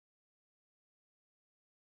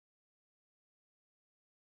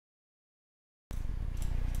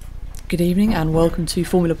Good evening and welcome to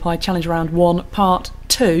Formula Pi Challenge Round 1 Part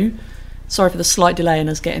 2. Sorry for the slight delay in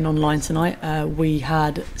us getting online tonight. We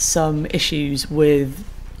had some issues with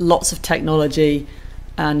lots of technology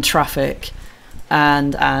and traffic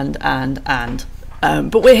but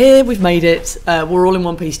we're here, we've made it, we're all in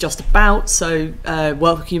one piece just about, so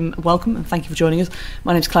welcome and thank you for joining us.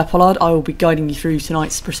 My name's Claire Pollard. I will be guiding you through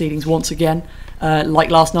tonight's proceedings once again,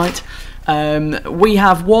 like last night. We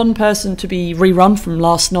have one person to be rerun from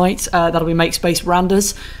last night, that'll be MakeSpace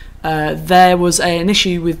Randers. There was an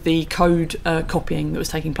issue with the code copying that was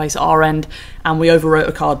taking place at our end, and we overwrote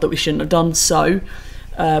a card that we shouldn't have done, so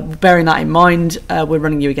bearing that in mind, we're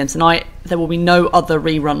running you again tonight. There will be no other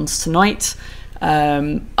reruns tonight,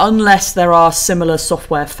 unless there are similar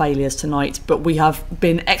software failures tonight, but we have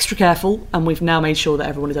been extra careful and we've now made sure that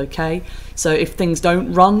everyone is okay. So if things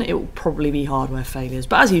don't run, it will probably be hardware failures,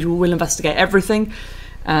 but as usual we'll investigate everything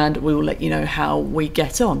and we will let you know how we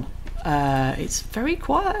get on. It's very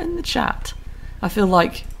quiet in the chat. I feel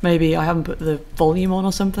like maybe I haven't put the volume on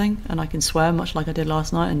or something and I can swear much like I did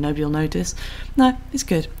last night and nobody will notice. No, it's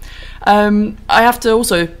good. I have to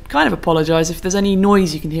also kind of apologise if there's any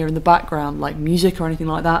noise you can hear in the background, like music or anything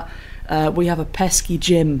like that. We have a pesky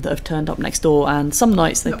gym that have turned up next door, and some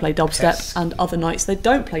nights they play dubstep and other nights they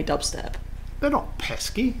don't play dubstep. They're not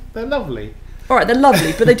pesky, they're lovely. Alright, they're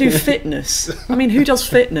lovely, but they do fitness. I mean, who does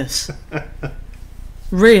fitness?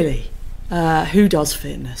 Really? Who does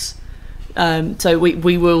fitness? So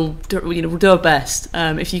we will we'll do our best.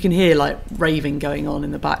 If you can hear like raving going on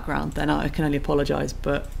in the background, then I can only apologise,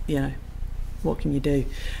 but you know, what can you do?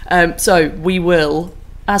 So we will,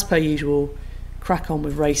 as per usual, crack on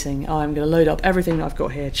with racing. I'm going to load up everything that I've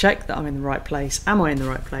got here, check that I'm in the right place. Am I in the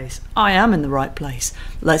right place? I am in the right place.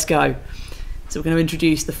 Let's go. So we're going to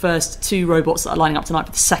introduce the first two robots that are lining up tonight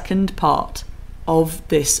for the second part of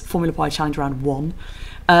this Formula Pi Challenge Round 1.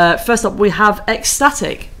 First up we have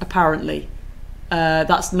Ecstatic, apparently.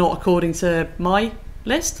 That's not according to my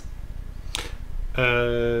list.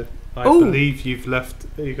 I believe you've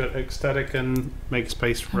got Ecstatic and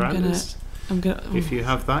MakeSpace Randers. If you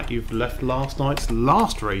have that, you've left last night's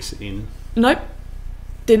last race in. Nope,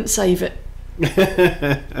 didn't save it.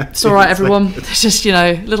 It's alright everyone, it's just, you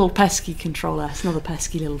know, little pesky controller. It's another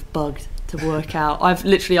pesky little bug to work out. I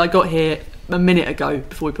got here a minute ago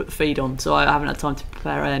before we put the feed on, so I haven't had time to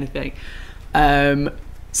prepare anything.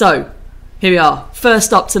 So here we are.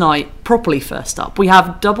 First up tonight, properly first up, we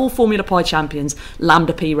have double Formula Pi champions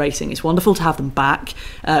Lambda P Racing. It's wonderful to have them back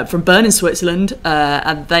from Bern in Switzerland,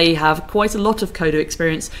 and they have quite a lot of Coda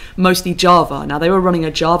experience, mostly Java. Now they were running a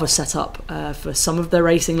Java setup for some of their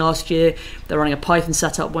racing last year. They're running a Python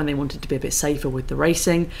setup when they wanted to be a bit safer with the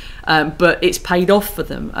racing, but it's paid off for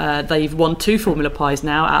them. They've won 2 Formula Pis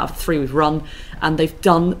now out of 3 we've run, and they've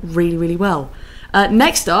done really, really well.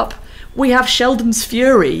 Next up, we have Sheldon's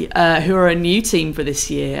Fury, who are a new team for this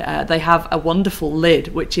year. They have a wonderful lid,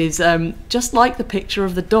 which is just like the picture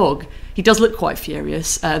of the dog. He does look quite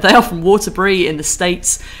furious. They are from Waterbury in the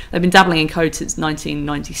States. They've been dabbling in code since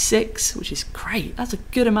 1996, which is great. That's a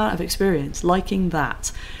good amount of experience, liking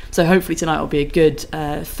that. So hopefully tonight will be a good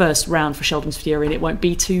first round for Sheldon's Fury, and it won't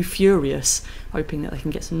be too furious, hoping that they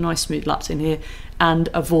can get some nice smooth laps in here and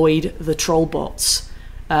avoid the troll bots.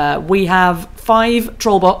 We have 5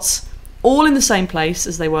 troll bots, all in the same place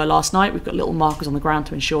as they were last night. We've got little markers on the ground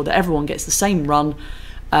to ensure that everyone gets the same run.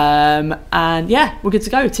 And yeah, we're good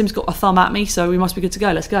to go. Tim's got a thumb at me, so we must be good to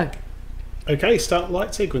go. Let's go. Okay, start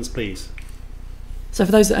light sequence, please. So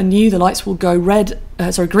for those that are new, the lights will go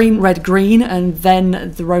green, red, green, and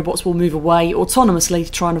then the robots will move away autonomously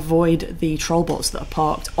to try and avoid the troll bots that are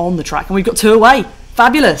parked on the track. And we've got 2 away.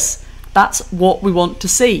 Fabulous. That's what we want to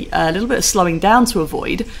see. A little bit of slowing down to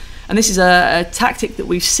avoid. And this is a tactic that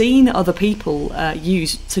we've seen other people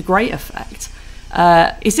use to great effect.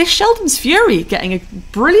 Is this Sheldon's Fury getting a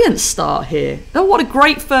brilliant start here? Oh, what a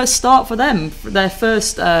great first start for them. For their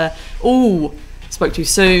first... spoke too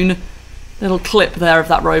soon. Little clip there of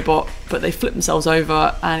that robot, but they flipped themselves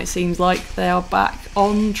over, and it seems like they are back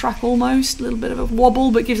on track almost. A little bit of a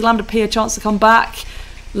wobble, but gives Lambda P a chance to come back.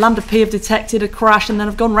 Lambda P have detected a crash and then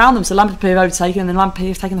have gone round them. So Lambda P have overtaken, and then Lambda P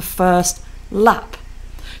have taken the first lap.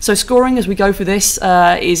 So scoring as we go for this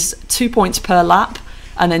is 2 points per lap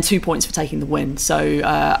and then 2 points for taking the win. So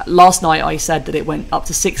last night I said that it went up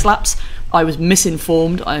to 6 laps. I was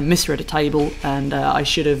misinformed, I misread a table, and I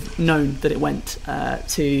should have known that it went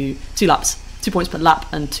to 2 laps, 2 points per lap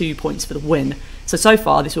and 2 points for the win. So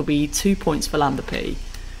far this will be 2 points for Lambda P.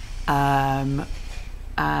 And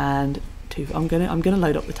I'm gonna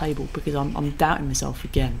load up the table because I'm doubting myself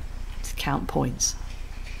again to count points.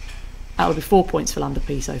 That would be 4 points for Lambda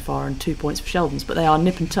P so far and 2 points for Sheldon's, but they are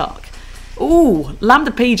nip and tuck. Ooh,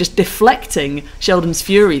 Lambda P just deflecting Sheldon's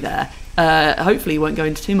Fury there. Hopefully he won't go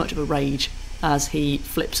into too much of a rage as he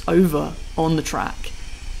flips over on the track.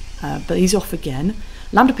 But he's off again.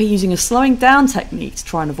 Lambda P using a slowing down technique to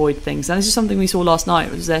try and avoid things. Now this is something we saw last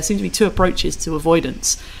night, was there seems to be two approaches to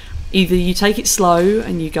avoidance. Either you take it slow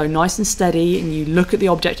and you go nice and steady and you look at the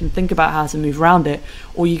object and think about how to move around it,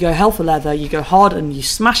 or you go hell for leather, you go hard and you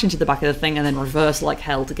smash into the back of the thing and then reverse like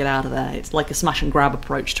hell to get out of there. It's like a smash and grab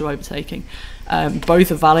approach to overtaking.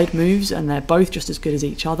 Both are valid moves and they're both just as good as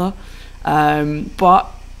each other. But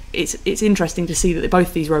it's interesting to see that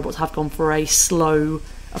both these robots have gone for a slow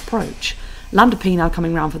approach. Lambda P now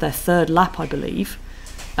coming round for their third lap, I believe.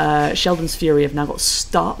 Sheldon's Fury have now got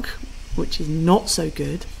stuck, which is not so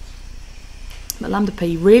good. But Lambda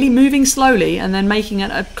P really moving slowly and then making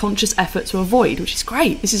a conscious effort to avoid, which is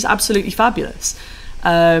great. This is absolutely fabulous.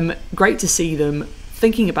 Great to see them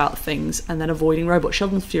thinking about things and then avoiding robots.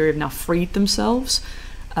 Sheldon's Fury have now freed themselves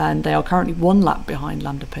and they are currently 1 lap behind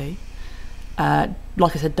Lambda P.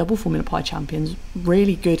 Like I said, double Formula Pi champions,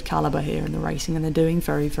 really good calibre here in the racing and they're doing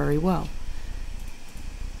very, very well.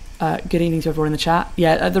 Good evening to everyone in the chat.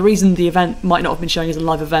 Yeah, the reason the event might not have been showing as a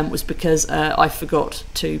live event was because I forgot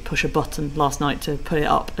to push a button last night to put it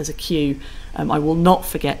up as a queue. I will not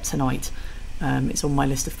forget tonight. It's on my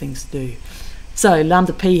list of things to do. So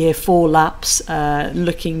Lambda P here, 4 laps,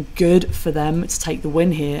 looking good for them to take the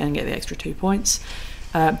win here and get the extra 2 points.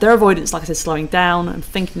 Their avoidance, like I said, slowing down and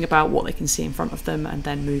thinking about what they can see in front of them and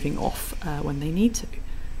then moving off when they need to.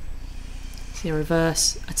 See a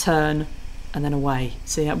reverse, a turn, and then away.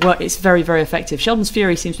 See, it's very, very effective. Sheldon's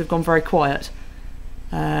Fury seems to have gone very quiet.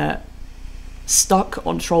 Stuck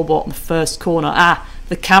on Trollbot on the first corner.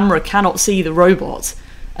 The camera cannot see the robot,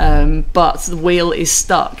 but the wheel is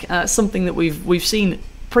stuck. Something that we've seen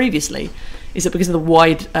previously is that because of the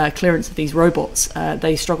wide clearance of these robots,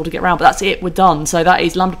 they struggle to get around. But that's it, we're done. So that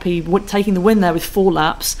is Lambda P taking the win there with 4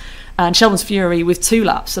 laps, and Sheldon's Fury with 2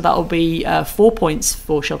 laps. So that will be 4 points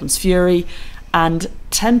for Sheldon's Fury and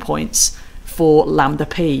 10 points for Lambda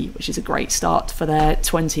P, which is a great start for their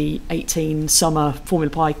 2018 summer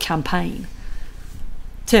Formula Pi campaign.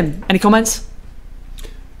 Tim, any comments?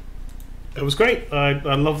 It was great. I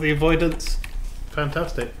love the avoidance.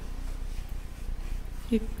 Fantastic.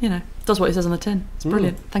 You know, does what it says on the tin. It's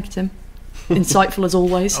brilliant. Thank you, Tim. Insightful as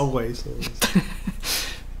always. Always.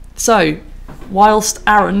 So, whilst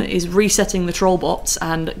Aaron is resetting the Trollbots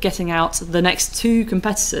and getting out the next 2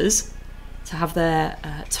 competitors to have their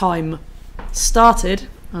time started,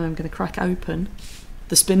 I'm going to crack open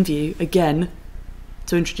the spin view again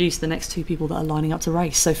to introduce the next 2 people that are lining up to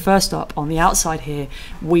race. So first up on the outside here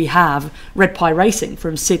we have Red Pi Racing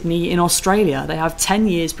from Sydney in Australia. They have 10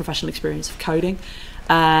 years professional experience of coding,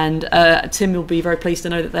 and Tim will be very pleased to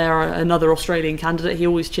know that they are another Australian candidate. He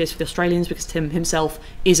always cheers for the Australians because Tim himself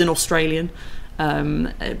is an Australian.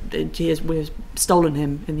 We've stolen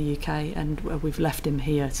him in the UK and we've left him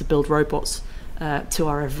here to build robots to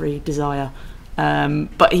our every desire.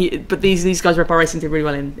 But these guys, Red Pi Racing, did really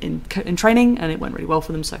well in training, and it went really well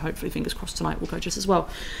for them, so hopefully, fingers crossed, tonight will go just as well.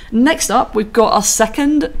 Next up, we've got our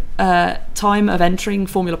second time of entering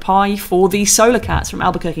Formula Pi for the Solar Cats from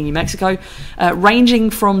Albuquerque, New Mexico, ranging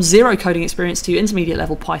from 0 coding experience to intermediate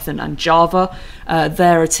level Python and Java.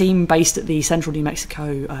 They're a team based at the Central New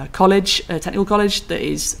Mexico College, Technical College, that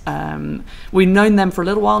is, we've known them for a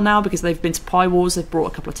little while now because they've been to Pi Wars. They've brought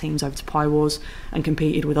a couple of teams over to Pi Wars and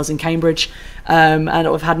competed with us in Cambridge. And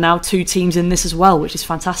we've had now 2 teams in this as well, which is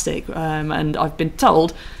fantastic. And I've been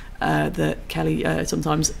told that Kerry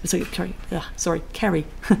sometimes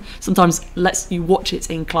lets you watch it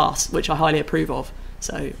in class, which I highly approve of.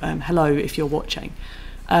 So hello if you're watching.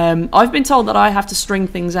 I've been told that I have to string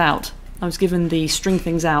things out. I was given the string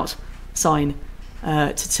things out sign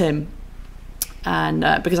to Tim,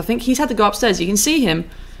 and because I think he's had to go upstairs. You can see him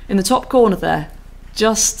in the top corner there,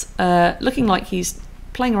 just looking like he's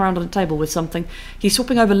playing around on a table with something. He's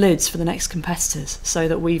swapping over lids for the next competitors, so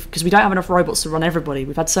that because we don't have enough robots to run everybody.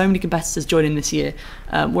 We've had so many competitors join in this year.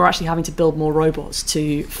 We're actually having to build more robots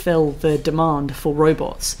to fill the demand for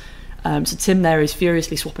robots. So Tim there is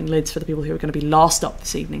furiously swapping lids for the people who are going to be last up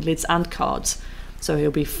this evening, lids and cards. So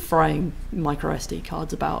he'll be frying micro SD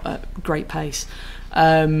cards about at great pace.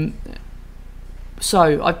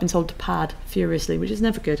 So I've been told to pad furiously, which is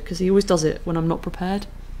never good because he always does it when I'm not prepared,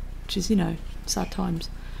 which is, you know, sad times.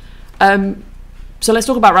 So let's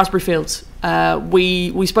talk about Raspberry Fields.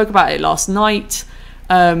 We spoke about it last night.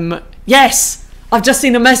 Yes, I've just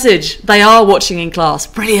seen a message. They are watching in class.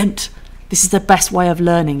 Brilliant. This is the best way of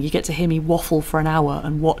learning. You get to hear me waffle for an hour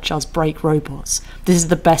and watch us break robots. This is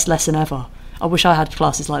the best lesson ever. I wish I had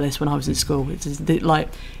classes like this when I was in school. It's like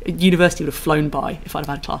university would have flown by if I'd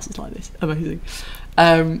have had classes like this. Amazing.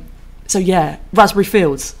 So yeah, Raspberry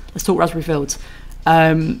Fields. Let's talk Raspberry Fields.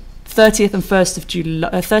 30th and 1st of July,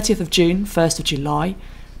 30th of June, 1st of July.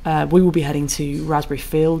 We will be heading to Raspberry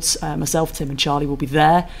Fields. Myself, Tim and Charlie will be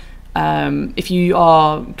there. If you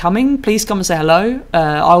are coming, please come and say hello.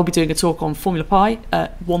 I will be doing a talk on Formula Pi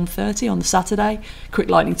at 1:30 on the Saturday. Quick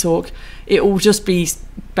lightning talk. It will just be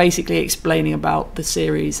basically explaining about the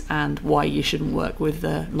series and why you shouldn't work with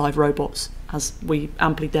live robots, as we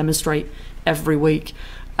amply demonstrate every week.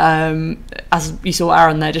 As you saw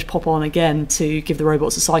Aaron there just pop on again to give the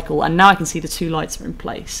robots a cycle, and now I can see the 2 lights are in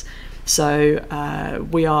place. So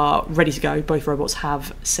we are ready to go. Both robots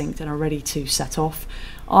have synced and are ready to set off.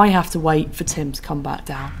 I have to wait for Tim to come back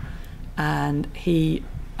down, and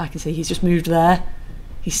I can see he's just moved there.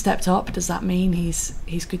 He stepped up. Does that mean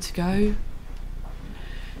he's good to go?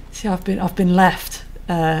 See, I've been left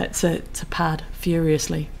to pad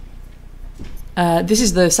furiously. This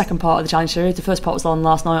is the second part of the challenge series. The first part was on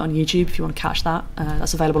last night on YouTube. If you want to catch that,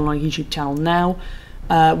 that's available on our YouTube channel now.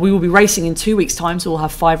 We will be racing in 2 weeks' time, so we'll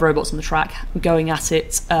have 5 robots on the track going at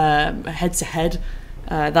it head to head.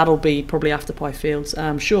 That'll be probably after Pi Fields.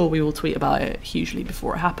 I'm sure we will tweet about it hugely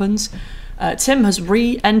before it happens. Tim has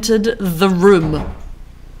re-entered the room.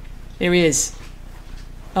 Here he is.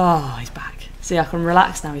 Oh, he's back. See, I can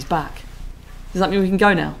relax now. He's back. Does that mean we can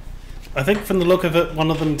go now? I think from the look of it,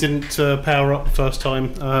 one of them didn't power up the first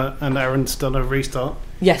time, and Aaron's done a restart.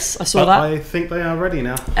 Yes, I saw that. I think they are ready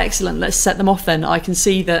now. Excellent. Let's set them off then. I can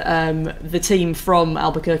see that the team from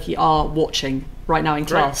Albuquerque are watching right now in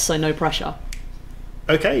class, so no pressure.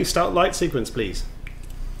 Okay, start light sequence, please.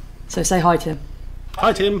 So say hi, Tim.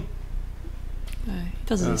 Hi, Tim. He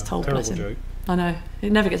doesn't. He's told. Terrible joke. I know.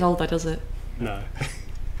 It never gets old, though, does it? No.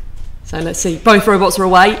 So let's see. Both robots are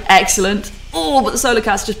away. Excellent. Oh, but the Solar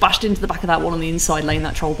Cats just bashed into the back of that one on the inside lane.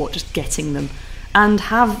 That Trollbot just getting them, and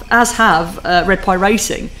have Red Pi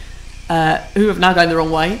Racing, who have now going the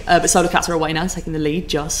wrong way. But Solar Cats are away now, taking the lead.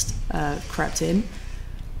 Just crept in,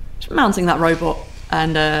 just mounting that robot,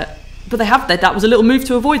 and but that was a little move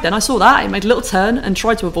to avoid. Then I saw that it made a little turn and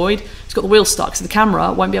tried to avoid. It's got the wheel stuck, so the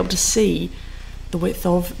camera won't be able to see the width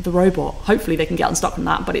of the robot. Hopefully they can get unstuck from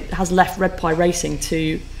that, but it has left Red Pi Racing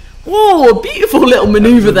to. Oh, a beautiful little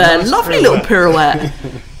manoeuvre there. Nice lovely pirouette. Little pirouette.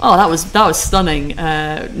 Oh, that was stunning.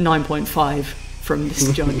 9.5 from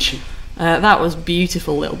this judge. That was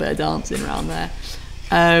beautiful little bit of dancing around there.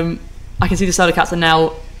 I can see the Solar Cats are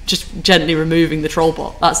now just gently removing the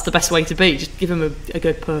Trollbot. That's the best way to be. Just give him a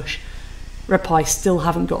good push. Red Pi still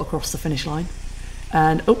haven't got across the finish line.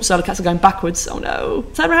 And, oh, Solar Cats are going backwards. Oh no,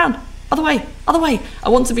 turn around. Other way, other way. I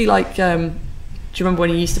want to be like... do you remember when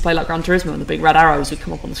you used to play like Gran Turismo and the big red arrows would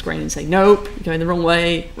come up on the screen and say, nope, you're going the wrong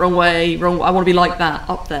way, wrong way, wrong way. I want to be like that,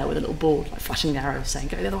 up there with a little board, like flashing the arrows saying,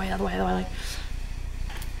 go the other way, the other way, the other way.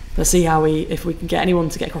 Let's see if we can get anyone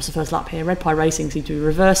to get across the first lap here. Red Pi Racing seem to be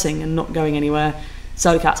reversing and not going anywhere.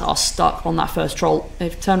 Solar Cats are stuck on that first troll.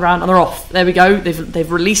 They've turned around and they're off. There we go.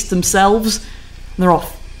 They've released themselves and they're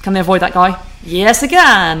off. Can they avoid that guy? Yes, they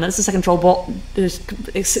can. That's the second troll bot.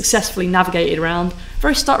 It's successfully navigated around.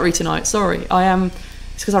 Very stuttery tonight. Sorry, I am.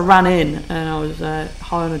 It's because I ran in and I was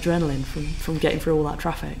high on adrenaline from getting through all that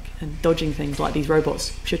traffic and dodging things like these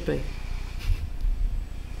robots should be.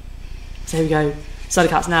 So here we go. Solar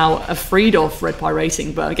Cats now are freed off Red Pi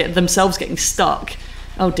Racing, but themselves getting stuck.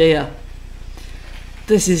 Oh dear.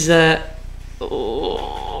 This is.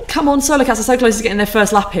 Oh, come on, Solar Cats are so close to getting their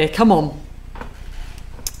first lap here. Come on.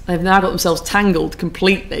 They've now got themselves tangled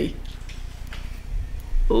completely.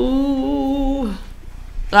 Ooh.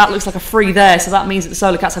 That looks like a free there, so that means that the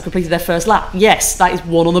Solar Cats have completed their first lap. Yes, that is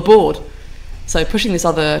 1 on the board. So pushing this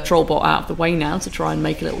other Trollbot out of the way now to try and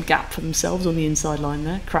make a little gap for themselves on the inside line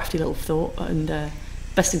there. Crafty little thought, and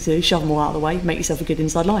best thing to do, shove them all out of the way, make yourself a good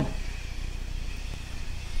inside line.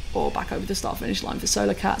 Or back over the start-finish line for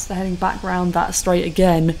Solar Cats. They're heading back round that straight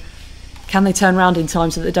again. Can they turn around in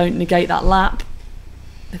time so that they don't negate that lap?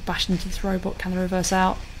 They've bashed into this robot. Can they reverse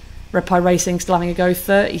out? Red Pi Racing still having a go.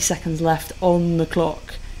 30 seconds left on the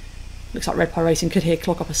clock. Looks like Red Pi Racing could here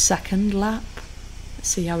clock up a second lap. Let's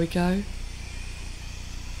see how we go.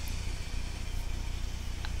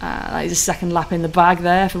 That is a second lap in the bag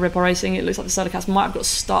there for Red Pi Racing. It looks like the Solar Cats might have got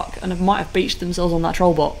stuck and might have beached themselves on that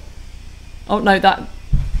Trollbot. Oh no, that...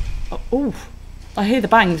 Oh, I hear the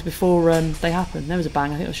bangs before they happen. There was a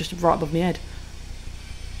bang. I think it was just right above my head.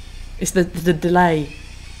 It's the delay.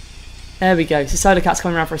 There we go. So Solar Cats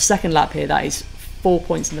coming around for a second lap here. That is 4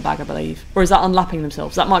 points in the bag, I believe. Or is that unlapping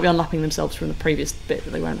themselves? That might be unlapping themselves from the previous bit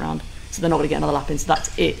that they went round. so they're not going to get another lap in. So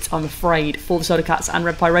that's it, I'm afraid, for the Solar Cats and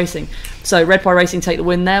Red Pie Racing. So Red Pie Racing take the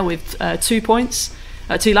win there with 2 points,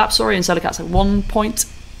 2 laps, sorry, and Solar Cats have 1 point,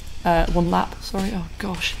 1 lap, sorry. Oh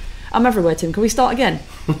gosh, I'm everywhere, Tim. Can we start again?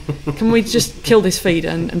 Can we just kill this feed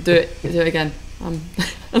and do it again?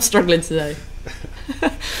 I'm struggling today.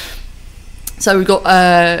 So we've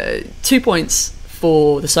got 2 points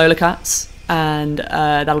for the Solar Cats, and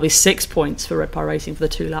that'll be 6 points for Red Pie Racing for the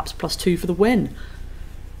 2 laps, plus 2 for the win.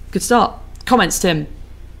 Good start. Comments, Tim?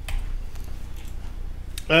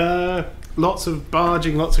 Lots of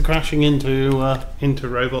barging, lots of crashing into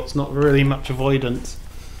robots. Not really much avoidance.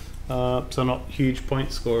 So not huge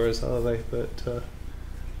point scorers, are they?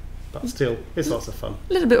 But still, it's lots of fun.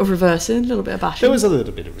 A little bit of reversing, a little bit of bashing. There was a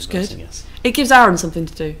little bit of reversing, yes. It gives Aaron something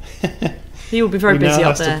to do. He will be very busy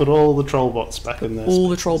up there. He has to put all the troll bots back in there. All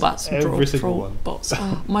the troll bots. Every single one. Bots.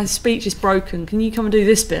 Oh, my speech is broken. Can you come and do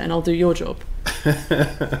this bit and I'll do your job?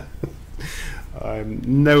 I'm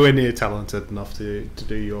nowhere near talented enough to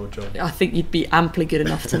do your job. I think you'd be amply good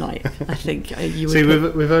enough tonight. I think you would. See,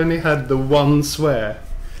 we've only had the one swear.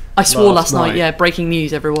 I swore last night. Yeah, breaking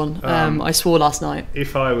news, everyone. I swore last night.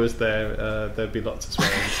 If I was there, there'd be lots of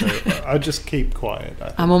swearing. So I'll just keep quiet.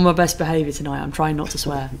 I'm on my best behaviour tonight. I'm trying not to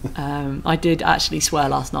swear. I did actually swear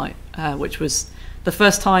last night, which was the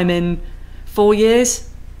first time in 4 years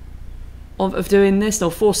of doing this. No,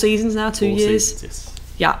 4 seasons now. 2 years. Seasons,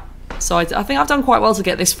 yes. Yeah. So I think I've done quite well to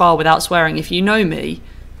get this far without swearing. If you know me,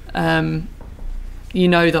 you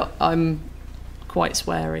know that I'm quite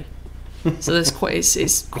sweary. So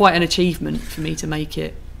it's quite an achievement for me to make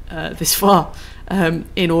it this far,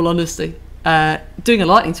 in all honesty. Doing a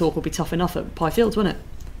lightning talk will be tough enough at Pie Fields, won't it?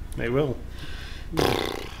 It will.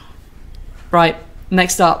 Right,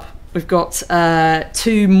 next up, we've got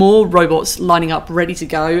 2 more robots lining up, ready to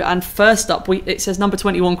go. And first up, it says number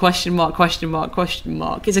 21, question mark, question mark, question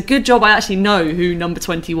mark. It's a good job I actually know who number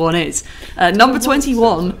 21 is. Number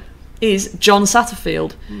 21... is John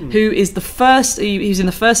Satterfield, who is the first. He was in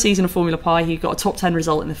the first season of Formula Pi. He got a top 10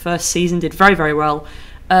 result in the first season. Did very, very well.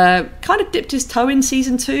 Kind of dipped his toe in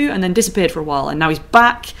season 2 and then disappeared for a while. And now he's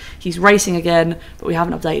back. He's racing again, but we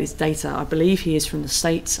haven't updated his data. I believe he is from the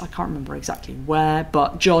States. I can't remember exactly where.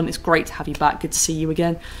 But John, it's great to have you back. Good to see you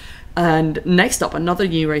again. And next up, another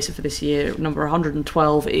new racer for this year, number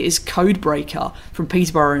 112, is Codebreaker from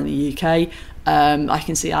Peterborough in the UK. I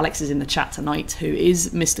can see Alex is in the chat tonight, who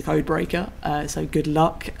is Mr. Codebreaker, so good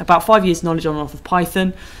luck. About 5 years knowledge on and off of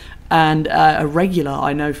Python, and a regular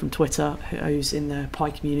I know from Twitter who's in the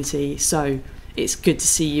Pi community, so it's good to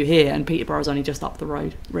see you here. And Peterborough's only just up the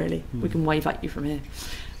road, really. We can wave at you from here.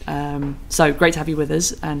 So great to have you with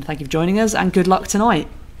us, and thank you for joining us, and good luck tonight.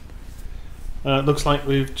 It looks like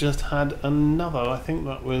we've just had another. I think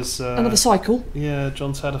that was another cycle. Yeah,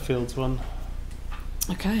 John Satterfield's one.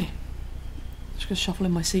 Okay. Just gonna shuffle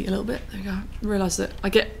in my seat a little bit. There we go. I realise that I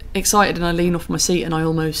get excited and I lean off my seat and I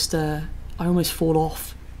almost fall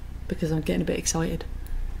off because I'm getting a bit excited.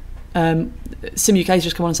 Sim UK's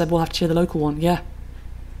just come on and said we'll have to cheer the local one. Yeah,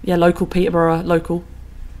 local Peterborough, local.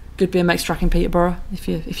 Good BMX track in Peterborough if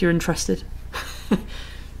you're interested.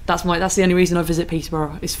 That's the only reason I visit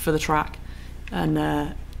Peterborough is for the track. And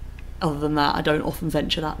other than that, I don't often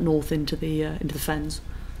venture that north into the fens.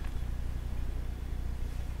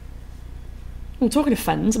 Well, talking of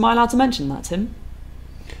fens, am I allowed to mention that, Tim?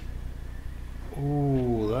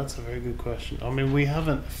 Oh, that's a very good question. I mean, we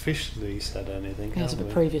haven't officially said anything. Yeah, it's a bit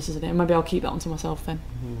previous, isn't it? Maybe I'll keep that one to myself then.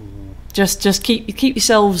 Just keep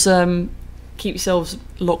yourselves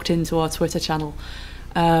locked into our Twitter channel.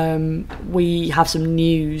 We have some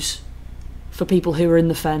news for people who are in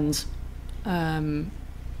the fens. Soon.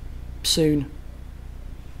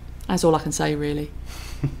 That's all I can say, really.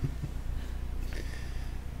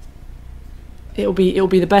 It'll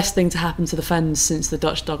be the best thing to happen to the fens since the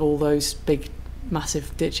Dutch dug all those big,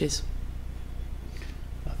 massive ditches.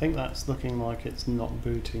 I think that's looking like it's not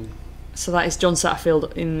booting. So that is John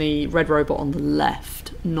Satterfield in the red robot on the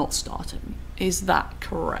left, not starting. Is that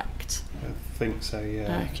correct? I think so,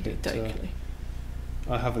 yeah.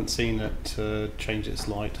 I haven't seen it change its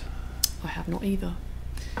light. I have not either.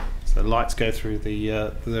 So the lights go through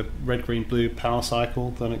the red, green, blue power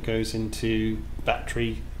cycle, then it goes into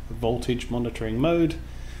battery voltage monitoring mode,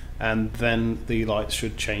 and then the lights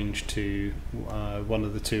should change to one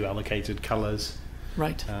of the 2 allocated colours,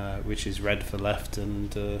 right? Which is red for left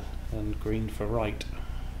and green for right.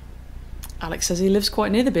 Alex says he lives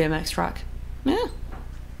quite near the BMX track. Yeah.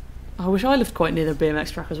 I wish I lived quite near the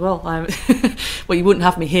BMX track as well. Well, you wouldn't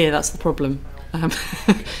have me here, that's the problem.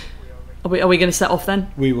 Are we going to set off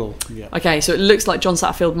then? We will, yeah. Okay, so it looks like John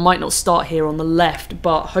Satterfield might not start here on the left,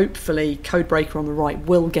 but hopefully Codebreaker on the right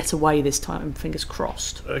will get away this time, fingers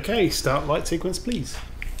crossed. Okay, start light sequence, please.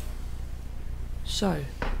 So,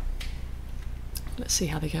 let's see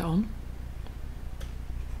how they get on.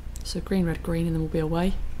 So green, red, green, and then we'll be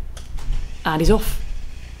away. And he's off.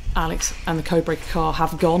 Alex and the Codebreaker car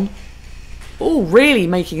have gone. Oh, really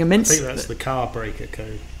making a mince. I think that's the car breaker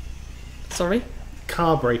code. Sorry?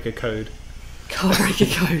 Car breaker code. Car breaker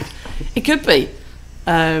code. It could be.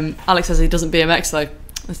 Alex says he doesn't BMX though.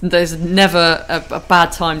 There's never a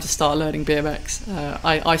bad time to start learning BMX.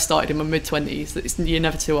 I started in my mid-20s. You're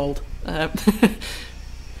never too old.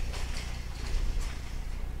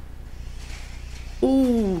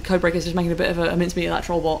 Ooh, Codebreaker's just making a bit of a mincemeat of that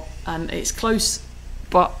Trollbot, and it's close,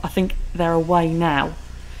 but I think they're away now.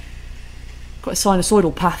 Got a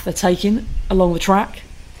sinusoidal path they're taking along the track.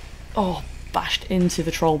 Oh, bashed into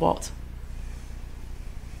the Trollbot.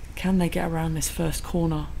 Can they get around this first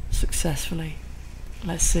corner successfully?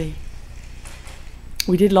 Let's see.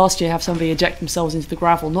 We did last year have somebody eject themselves into the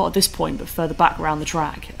gravel, not at this point, but further back around the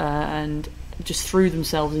track, and just threw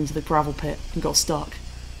themselves into the gravel pit and got stuck.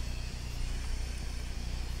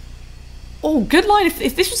 Oh, good line.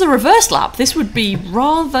 If this was a reverse lap, this would be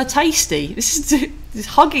rather tasty. This is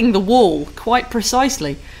hugging the wall quite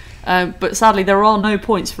precisely. But sadly, there are no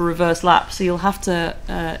points for reverse laps, so you'll have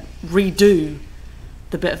to redo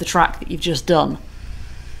the bit of the track that you've just done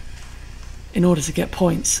in order to get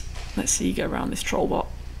points. Let's see you go around this Trollbot.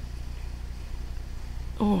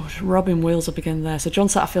 Oh, rubbing wheels up again there. So John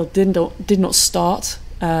Satterfield did not start,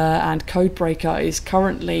 and Codebreaker is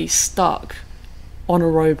currently stuck on a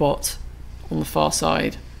robot on the far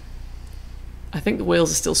side. I think the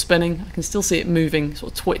wheels are still spinning. I can still see it moving,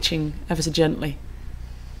 sort of twitching ever so gently.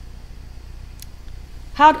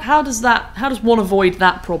 How does one avoid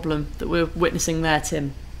that problem that we're witnessing there,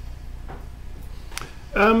 Tim?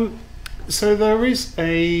 So there is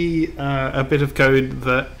a bit of code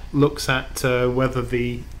that looks at whether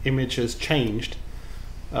the image has changed.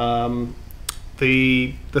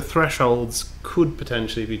 The thresholds could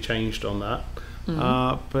potentially be changed on that,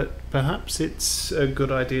 but perhaps it's a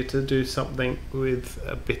good idea to do something with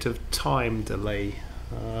a bit of time delay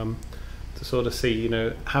to sort of see,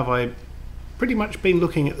 have I pretty much been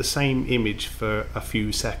looking at the same image for a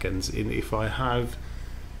few seconds? If I have,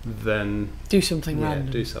 then do something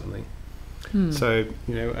random. Do something. So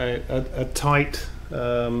a tight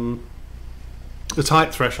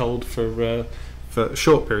threshold for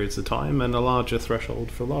short periods of time, and a larger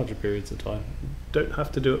threshold for larger periods of time. Don't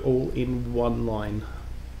have to do it all in one line.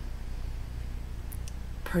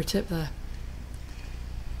 Pro tip there.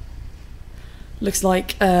 Looks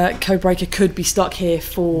like Codebreaker could be stuck here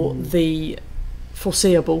for the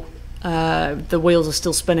foreseeable. The wheels are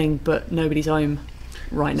still spinning, but nobody's home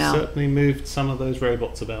right now. Certainly moved some of those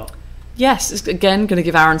robots about. Yes, it's again going to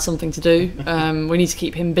give Aaron something to do. We need to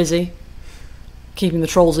keep him busy. Keeping the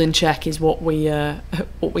trolls in check is what we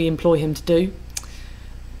employ him to do,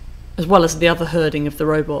 as well as the other herding of the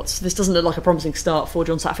robots. This doesn't look like a promising start for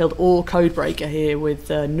John Satterfield or Codebreaker here with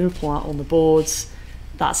Newport on the boards.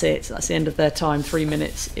 That's it. That's the end of their time. 3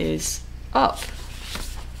 minutes is up.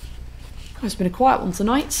 It's been a quiet one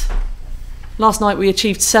tonight. Last night we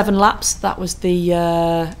achieved 7 laps. That was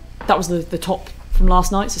the top from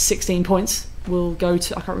last night. So 16 points will go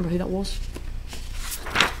to. I can't remember who that was.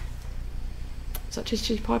 Is that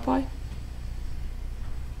Cheese Pie Pie?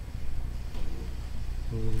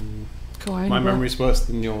 God, my memory's worse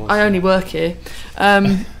than yours. I only work here.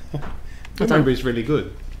 Your memory's really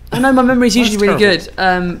good. I know my memory's usually really terrible.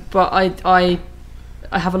 good, but I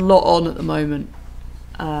have a lot on at the moment.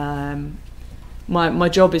 My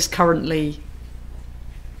job is currently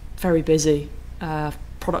very busy.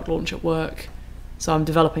 Product launch at work, so I'm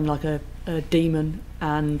developing like a daemon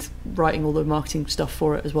and writing all the marketing stuff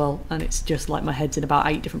for it as well. And it's just like my head's in about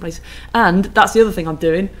 8 different places. And that's the other thing I'm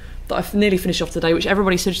doing that I've nearly finished off today, which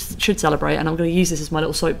everybody should celebrate. And I'm going to use this as my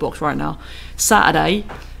little soapbox right now. Saturday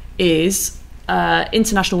is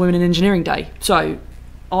International Women in Engineering Day. So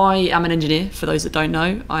I am an engineer, for those that don't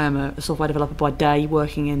know. I am a software developer by day,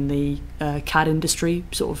 working in the CAD industry,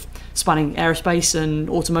 sort of spanning aerospace and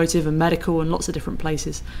automotive and medical and lots of different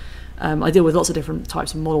places. I deal with lots of different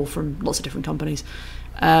types of model from lots of different companies.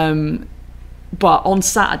 But on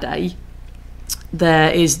Saturday,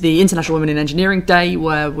 there is the International Women in Engineering Day,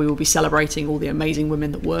 where we will be celebrating all the amazing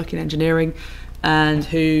women that work in engineering and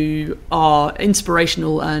who are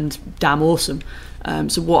inspirational and damn awesome.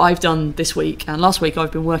 So what I've done this week and last week,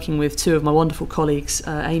 I've been working with 2 of my wonderful colleagues,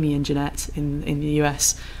 Amy and Jeanette in the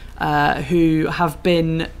US, who have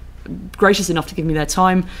been gracious enough to give me their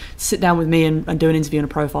time to sit down with me and do an interview and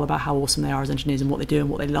a profile about how awesome they are as engineers and what they do and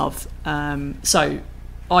what they love. So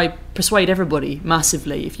I persuade everybody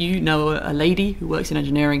massively. If you know a lady who works in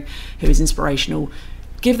engineering who is inspirational,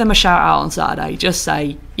 give them a shout out on Saturday. Just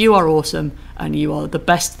say, you are awesome and you are the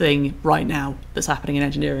best thing right now that's happening in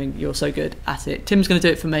engineering. You're so good at it. Tim's going to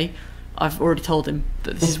do it for me. I've already told him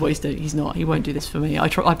that this is what he's doing. He's not. He won't do this for me. I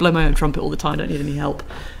blow my own trumpet all the time. I don't need any help.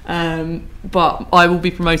 But I will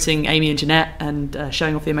be promoting Amy and Jeanette and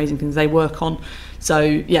showing off the amazing things they work on. So,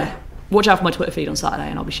 yeah, watch out for my Twitter feed on Saturday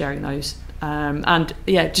and I'll be sharing those. And,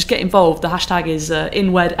 yeah, just get involved. The hashtag is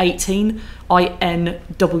INWED18,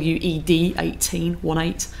 INWED 18, 18.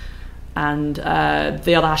 And the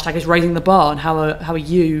other hashtag is raising the bar. And how are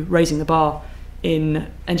you raising the bar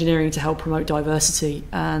in engineering to help promote diversity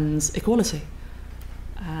and equality?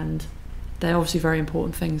 And they're obviously very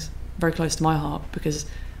important things, very close to my heart, because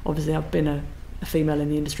obviously I've been a female in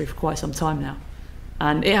the industry for quite some time now,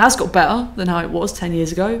 and it has got better than how it was 10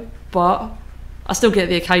 years ago, but I still get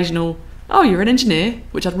the occasional, oh, you're an engineer,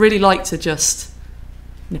 which I'd really like to just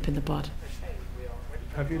nip in the bud.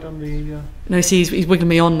 Have you done the... No, see, he's wiggling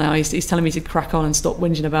me on now. He's telling me to crack on and stop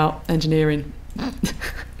whinging about engineering.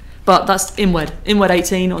 But that's INWED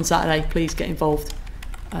 18 on Saturday. Please get involved.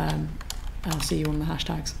 I'll see you on the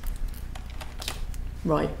hashtags.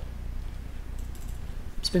 Right.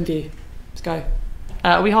 Spin view. Let's go.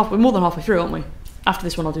 We're more than halfway through, aren't we? After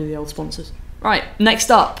this one, I'll do the old sponsors. Right.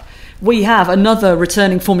 Next up, we have another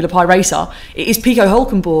returning Formula Pi racer. It is Pico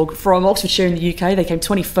Hulkenborg from Oxfordshire in the UK. They came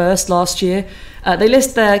 21st last year. They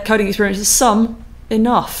list their coding experience as some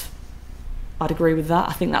enough. I'd agree with that.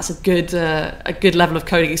 I think that's a good level of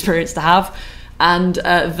coding experience to have. And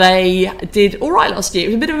they did all right last year. It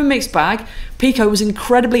was a bit of a mixed bag. Pico was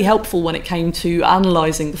incredibly helpful when it came to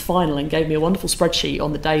analysing the final and gave me a wonderful spreadsheet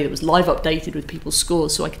on the day that was live updated with people's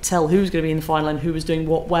scores, so I could tell who was going to be in the final and who was doing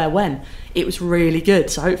what, where, when. It was really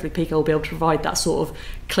good. So hopefully Pico will be able to provide that sort of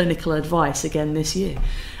clinical advice again this year.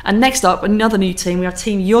 And next up, another new team. We have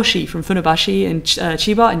Team Yoshi from Funabashi in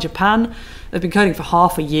Chiba in Japan. They've been coding for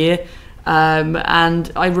half a year.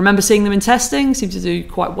 And I remember seeing them in testing, seem to do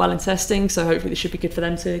quite well in testing, so hopefully this should be good for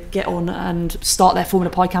them to get on and start their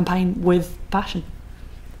Formula Pi campaign with passion.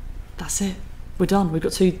 That's it. We're done. We've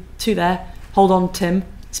got two there. Hold on, Tim.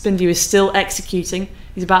 SpinView is still executing.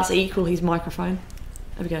 He's about to equal his microphone.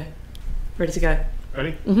 There we go. Ready to go.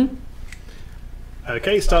 Ready? Mm-hmm.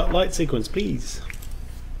 Okay, start light sequence, please.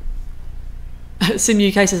 Sim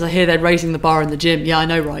UK says, I hear they're raising the bar in the gym. Yeah, I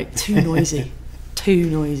know, right? Too noisy. Too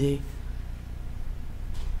noisy.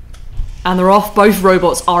 And they're off. Both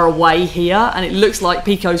robots are away here, and it looks like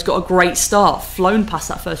Pico's got a great start. Flown past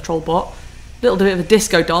that first troll bot. Little bit of a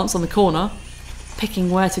disco dance on the corner.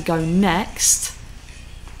 Picking where to go next.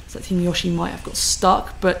 So Team Yoshi might have got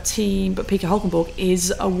stuck, but Pico Hulkenborg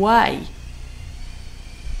is away.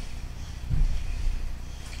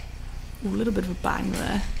 Ooh, a little bit of a bang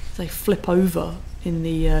there. They flip over in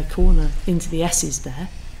the corner into the S's there.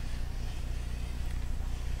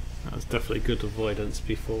 That was definitely good avoidance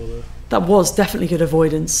before the... That was definitely good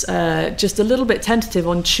avoidance. Just a little bit tentative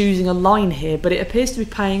on choosing a line here, but it appears to be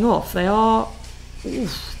paying off. They are...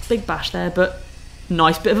 Oof, big bash there, but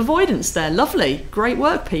nice bit of avoidance there. Lovely. Great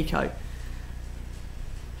work, Pico.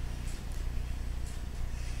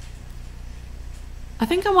 I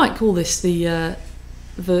think I might call this the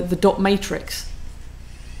dot matrix,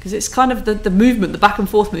 because it's kind of the movement, the back and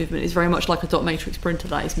forth movement is very much like a dot matrix printer.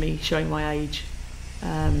 That is me showing my age.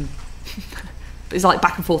 It's like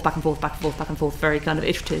back and forth, back and forth, back and forth, back and forth, very kind of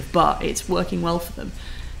iterative, but it's working well for them.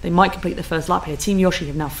 They might complete their first lap here. Team Yoshi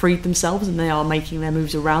have now freed themselves and they are making their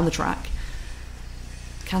moves around the track.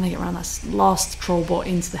 Can they get around that last troll bot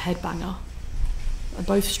into the headbanger? They're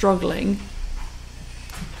both struggling.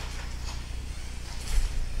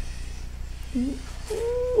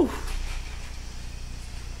 Ooh.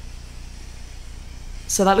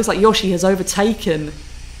 So that looks like Yoshi has overtaken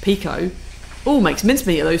Pico. Oh, makes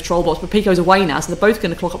mincemeat of those troll bots, but Pico's away now, so they're both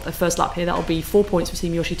going to clock up their first lap here. That'll be 4 points for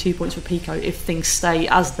Team Yoshi, 2 points for Pico if things stay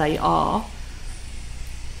as they are.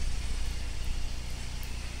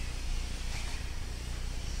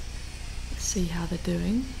 Let's see how they're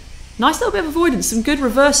doing. Nice little bit of avoidance, some good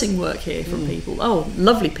reversing work here from people. Oh,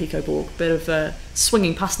 lovely Pico Borg, bit of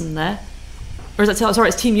swinging past them there. Or is that, sorry,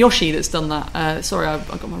 it's Team Yoshi that's done that. Sorry, I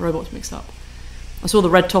got my robots mixed up. I saw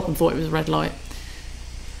the red top and thought it was a red light.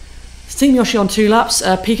 Team Yoshi on 2 laps,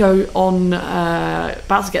 Pico on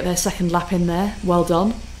about to get their second lap in there. Well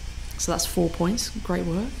done. So that's 4 points. Great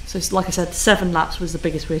work. So like I said, 7 laps was the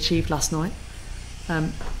biggest we achieved last night.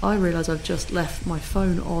 I realise I've just left my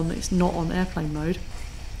phone on. It's not on airplane mode.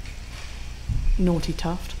 Naughty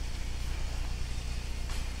Tuft.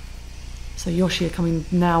 So Yoshi are coming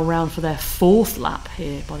now round for their 4th lap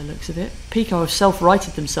here, by the looks of it. Pico have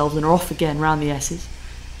self-righted themselves and are off again round the S's.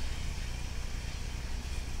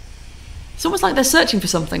 It's almost like they're searching for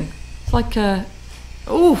something. It's like,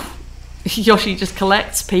 oh, Yoshi just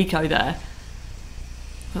collects Pico there.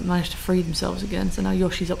 But managed to free themselves again. So now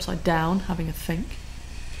Yoshi's upside down, having a think.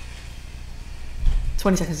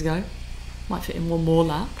 20 seconds to go. Might fit in one more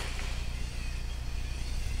lap.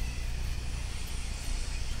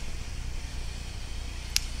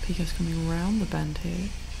 Pico's coming around the bend here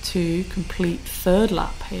to complete 3rd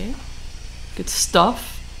lap here. Good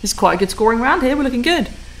stuff. This is quite a good scoring round here. We're looking good.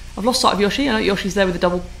 I've lost sight of Yoshi. I know Yoshi's there with the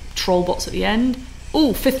double troll bots at the end.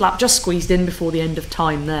 Oh, 5th lap just squeezed in before the end of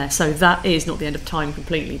time there. So that is not the end of time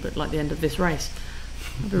completely, but like the end of this race.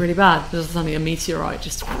 That'd be really bad. There's suddenly a meteorite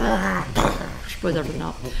just blows everything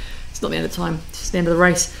up. It's not the end of time. It's just the end of the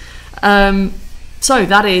race. So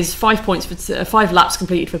that is 5 points for 5 laps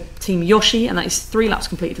completed for Team Yoshi, and that is 3 laps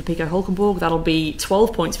completed for Pico Hulkenborg. That'll be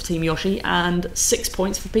 12 points for Team Yoshi and 6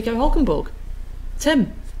 points for Pico Hulkenborg.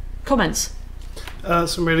 Tim, comments?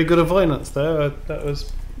 Some really good avoidance there. That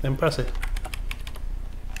was impressive.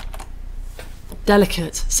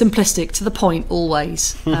 Delicate, simplistic, to the point,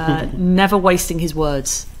 always. Never wasting his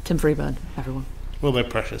words. Tim Freeburn, everyone. Well, they're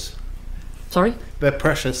precious. Sorry? They're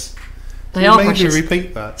precious. They are precious. You made me precious.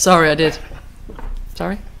 repeat that. Sorry, I did.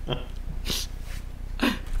 Sorry?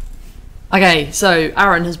 Okay, so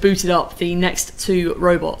Aaron has booted up the next 2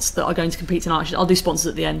 robots that are going to compete tonight. I'll do sponsors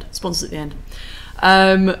at the end.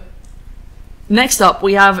 Next up,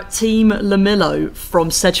 we have Team Lamillo from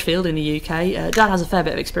Sedgefield in the UK. Dad has a fair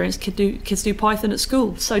bit of experience. Kids do Python at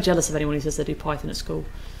school. So jealous of anyone who says they do Python at school.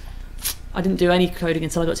 I didn't do any coding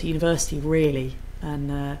until I got to university, really.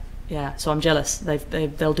 And yeah, so I'm jealous.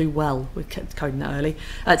 They'll do well with coding that early.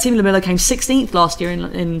 Team Lamillo came 16th last year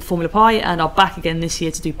in Formula Pi and are back again this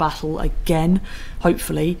year to do battle again.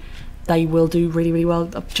 Hopefully, they will do really, really well,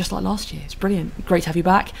 just like last year. It's brilliant. Great to have you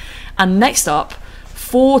back. And next up,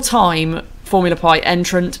 4-time Formula Pi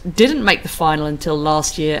entrant, didn't make the final until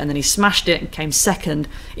last year, and then he smashed it and came 2nd.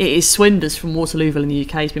 It is Swinders from Waterlooville in the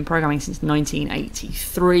UK. He's been programming since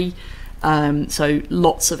 1983, so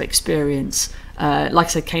lots of experience. Like I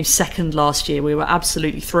said, came 2nd last year. We were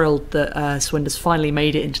absolutely thrilled that Swinders finally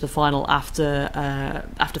made it into the final after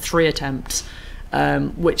 3 attempts,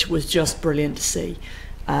 which was just brilliant to see.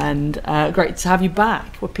 And great to have you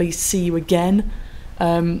back. We're pleased to see you again.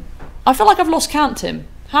 I feel like I've lost count, Tim.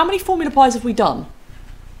 How many Formula Pies have we done?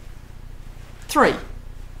 3.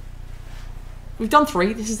 We've done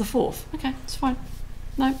 3. This is the 4th. Okay, it's fine.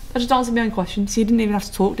 No, I just answered my own question. So he didn't even have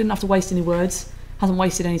to talk, didn't have to waste any words. Hasn't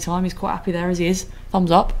wasted any time. He's quite happy there as he is. Thumbs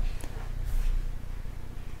up.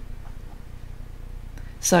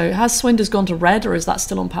 So has Swinders gone to red, or is that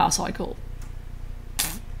still on Power Cycle?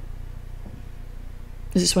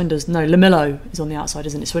 Is it Swinders? No, Lamillo is on the outside,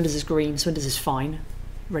 isn't it? Swinders is green. Swinders is fine.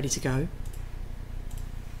 Ready to go.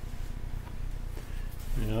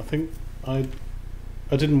 Yeah, I think I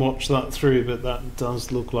didn't watch that through, but that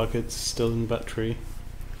does look like it's still in battery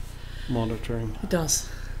monitoring. It does.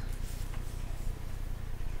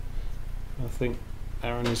 I think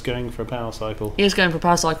Aaron is going for a Power Cycle. He is going for a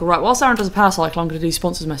Power Cycle. Right, whilst Aaron does a Power Cycle, I'm going to do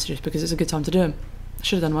sponsors messages because it's a good time to do them. I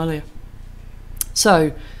should have done them earlier.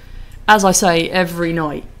 So, as I say every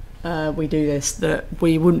night, we do this, that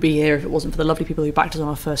we wouldn't be here if it wasn't for the lovely people who backed us on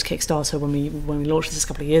our first Kickstarter when we launched this a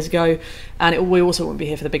couple of years ago, and we also wouldn't be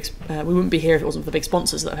here for the big we wouldn't be here if it wasn't for the big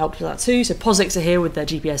sponsors that have helped with that too. So POSIX are here with their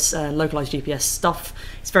GPS localized GPS stuff.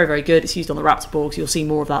 It's very, very good. It's used on the Raptor Borgs. You'll see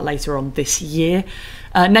more of that later on this year.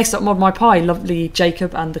 Next up, Mod My Pi, lovely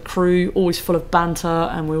Jacob and the crew, always full of banter,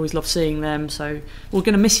 and we always love seeing them. So we're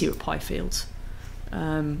going to miss you at Pi Fields.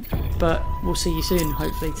 But we'll see you soon,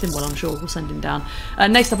 hopefully. Tim will, I'm sure. We'll send him down.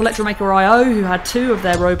 Next up, Electromaker IO, who had 2 of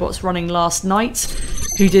their robots running last night,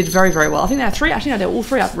 who did very, very well. I think they had 3. Actually, no, they all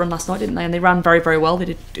 3 had to run last night, didn't they? And they ran very, very well. They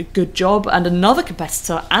did a good job. And another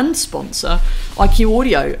competitor and sponsor, IQ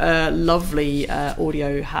Audio, lovely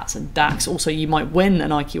audio hats and DACs. Also, you might win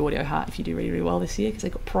an IQ Audio hat if you do really, really well this year, because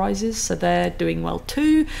they've got prizes. So they're doing well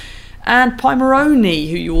too. And Pimeroni,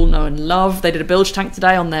 who you all know and love. They did a bilge tank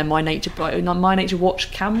today on their My Nature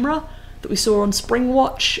Watch camera that we saw on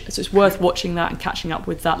Springwatch. So it's worth watching that and catching up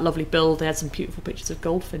with that lovely build. They had some beautiful pictures of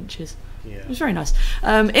goldfinches. Yeah. It was very nice.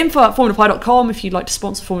 Info at formulapi.com if you'd like to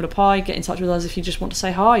sponsor Formula Pi. Get in touch with us if you just want to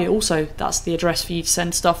say hi. Also, that's the address for you to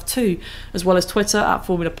send stuff to, as well as Twitter at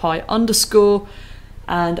formulapi_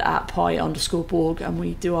 and at pi_borg. And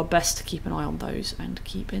we do our best to keep an eye on those and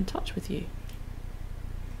keep in touch with you.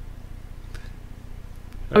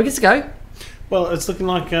 Are we good to go? Well, it's looking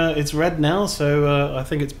like it's red now, so I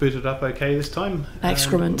think it's booted up okay this time.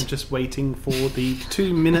 Excrement. I'm just waiting for the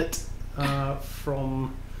 2-minute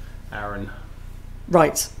from Aaron.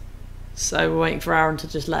 Right. So we're waiting for Aaron to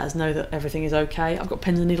just let us know that everything is okay. I've got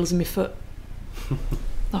pins and needles in my foot. Oh,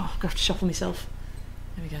 I'm going to have to shuffle myself.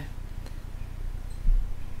 There we go.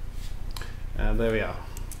 And there we are.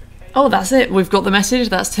 Oh, that's it. We've got the message.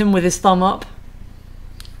 That's Tim with his thumb up.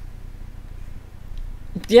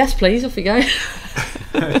 Yes, please. Off you go.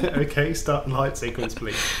 Okay, start the light sequence,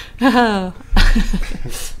 please.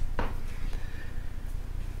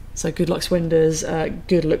 So good luck, Swinders.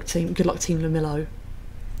 Good luck, Team Lamillo.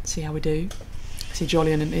 See how we do. I see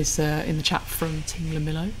Jolyon is in the chat from Team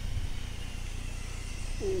Lamillo.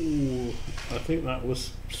 Ooh, I think that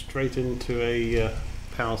was straight into a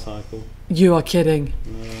power cycle. You are kidding.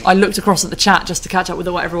 No. I looked across at the chat just to catch up with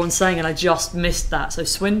what everyone's saying, and I just missed that. So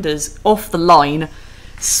Swinders off the line,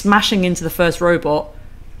 smashing into the first robot,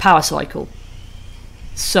 power cycle.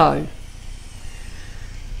 So,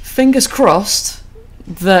 fingers crossed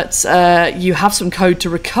that you have some code to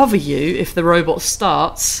recover you if the robot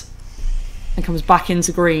starts and comes back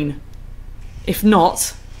into green. If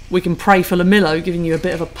not, we can pray for Lamillo giving you a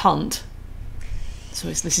bit of a punt. So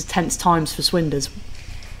this is tense times for Swinders.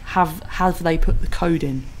 Have they put the code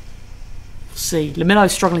in? We'll see.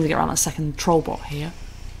 Lamillo's struggling to get around that second troll bot here.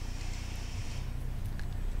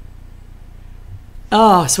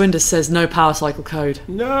 Ah, Swinders says no power cycle code.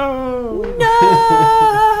 No! No!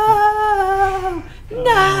 No!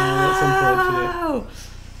 That's unfortunate.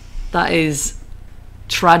 That is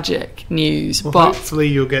tragic news. Well, but hopefully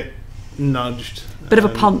you'll get nudged. bit of a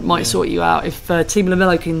punt might sort you out. If Team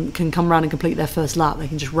Lamillo can come around and complete their first lap, they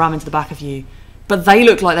can just ram into the back of you. But they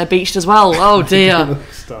look like they're beached as well. Oh dear.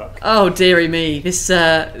 Stuck. Oh dearie me. This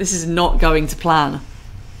is not going to plan.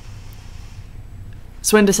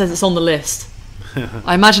 Swinders says it's on the list.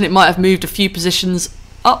 I imagine it might have moved a few positions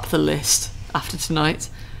up the list after tonight.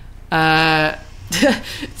 Jolyon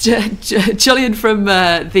from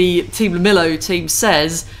the Team Lamillo team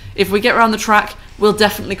says, if we get around the track, we'll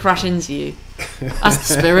definitely crash into you. That's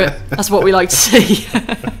the spirit. That's what we like to see.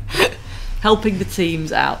 Helping the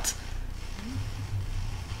teams out.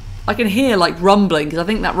 I can hear like rumbling because I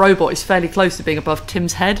think that robot is fairly close to being above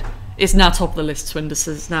Tim's head. It's now top of the list. Swinders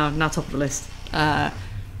says it's now top of the list.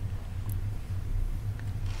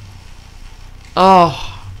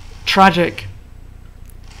 Oh, tragic.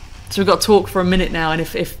 So we've got to talk for a minute now, and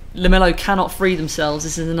if Lamillo cannot free themselves,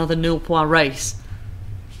 this is another nil point race.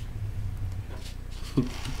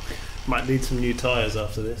 Might need some new tyres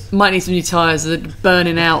after this. Might need some new tyres. They're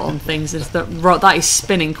burning out on things. That is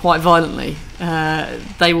spinning quite violently.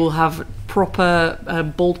 They will have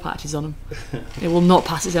proper bald patches on them. It will not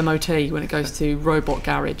pass its MOT when it goes to Robot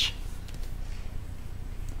Garage.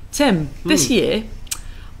 Tim, this year,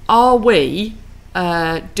 are we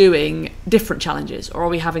doing different challenges, or are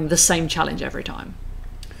we having the same challenge every time?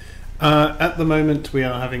 At the moment, we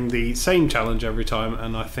are having the same challenge every time,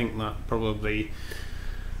 and I think that probably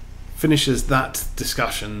finishes that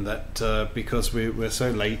discussion. That because we're so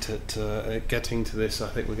late at getting to this, I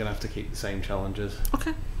think we're going to have to keep the same challenges.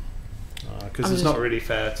 Okay. Because it's not really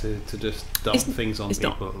fair to just dump things on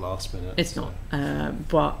people at the last minute. It's not.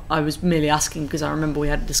 But I was merely asking because I remember we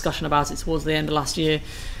had a discussion about it towards the end of last year.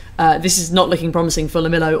 This is not looking promising for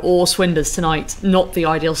Lamillo or Swinders tonight. Not the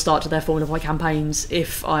ideal start to their Formula 5 campaigns,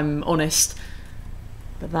 if I'm honest.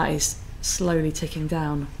 But that is slowly ticking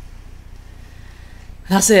down.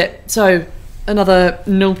 That's it. So, another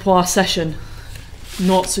nil point session.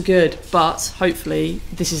 Not so good, but hopefully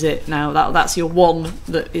this is it now. That's your one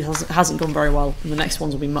that it hasn't gone very well, and the next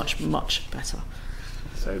ones will be much, much better.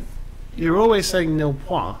 So, you're always saying nil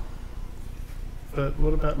point, but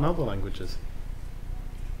what about in other languages?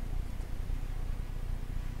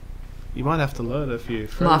 You might have to learn a few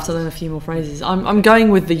phrases. Might have to learn a few more phrases. I'm going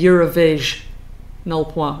with the Eurovige nul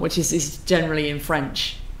point, which is generally in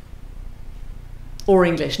French or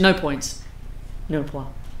English. No points. Nil point.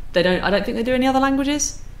 I don't think they do any other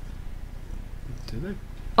languages. Do they?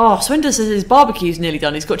 Oh, Swinders says his barbecue's nearly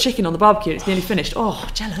done. He's got chicken on the barbecue. It's nearly finished. Oh,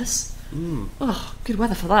 jealous. Oh, good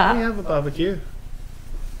weather for that. We have a barbecue.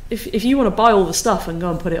 If you want to buy all the stuff and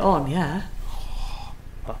go and put it on, yeah.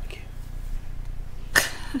 Barbecue.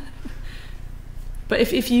 But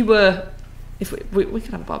if you were, if we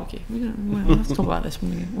could have a barbecue. We'll have to talk about this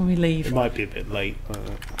when we leave. It might be a bit late.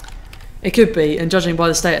 It could be, and judging by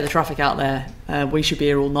the state of the traffic out there, we should be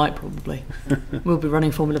here all night probably. We'll be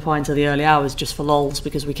running Formula Pi until the early hours just for lols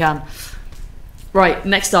because we can. Right,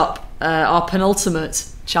 next up, our penultimate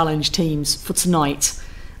challenge teams for tonight.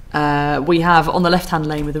 We have, on the left-hand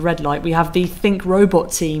lane with the red light, we have the Think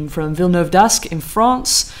Robot team from Villeneuve d'Ascq in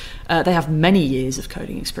France. They have many years of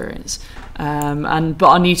coding experience, but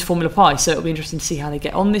are new to Formula Pi, so it'll be interesting to see how they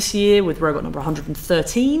get on this year with robot number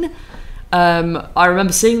 113. I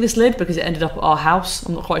remember seeing this lid because it ended up at our house.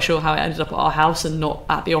 I'm not quite sure how it ended up at our house and not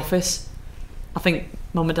at the office. I think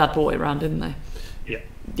Mum and Dad brought it around, didn't they?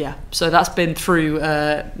 Yeah, so that's been through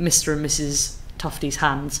Mr. and Mrs. Tufty's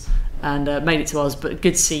hands and made it to us, but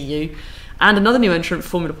good to see you. And another new entrant for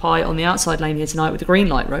Formula Pi on the outside lane here tonight with the green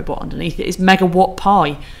light robot underneath it is Megawatt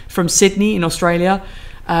Pi from Sydney in Australia.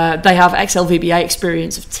 They have XLVBA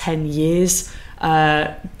experience of 10 years.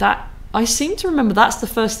 That I seem to remember that's the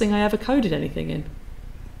first thing I ever coded anything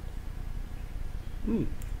in.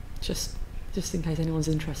 Just in case anyone's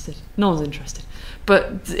interested. No one's interested.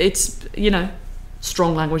 But it's,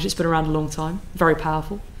 strong language. It's been around a long time. Very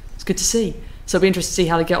powerful. It's good to see. So it'll be interesting to see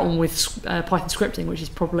how they get on with Python scripting, which is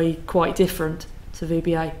probably quite different to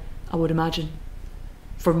VBA, I would imagine,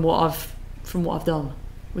 from what I've done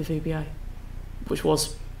with VBA, which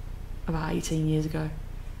was about 18 years ago.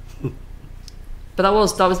 But that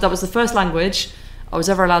was the first language I was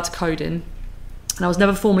ever allowed to code in, and I was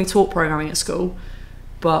never formally taught programming at school.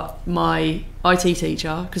 But my IT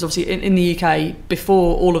teacher, because obviously in the UK,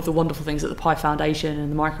 before all of the wonderful things that the Pi Foundation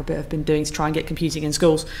and the Microbit have been doing to try and get computing in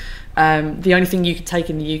schools, the only thing you could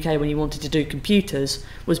take in the UK when you wanted to do computers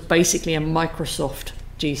was basically a Microsoft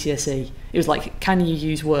GCSE. It was like, can you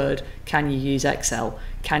use Word? Can you use Excel?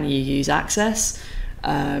 Can you use Access?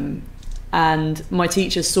 And my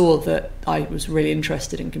teacher saw that I was really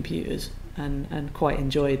interested in computers and quite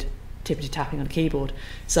enjoyed tippity-tapping on a keyboard.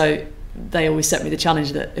 So they always set me the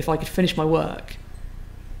challenge that if I could finish my work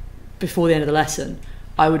before the end of the lesson,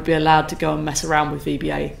 I would be allowed to go and mess around with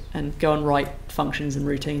VBA and go and write functions and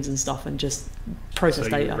routines and stuff and just process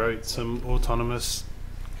data. You wrote some autonomous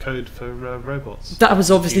code for robots. That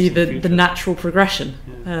was obviously the natural progression.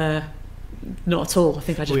 Yeah. Not at all. I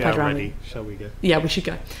think I just played around. Ready. Shall we go? Yeah, we should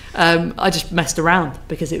go. I just messed around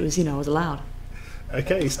because it was, I was allowed.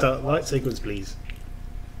 Okay, start light sequence, please.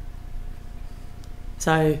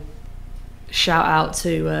 So, shout out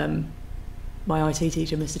to my IT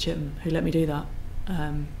teacher, Mr. Chipman, who let me do that.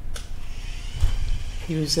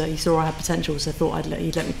 He saw I had potential, so thought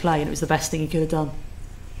he'd let me play, and it was the best thing he could have done.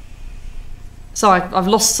 So I've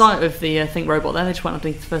lost sight of the Think robot there. They just went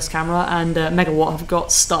underneath the first camera, and Megawatt have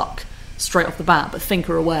got stuck straight off the bat, but Think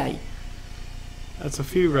are away. That's a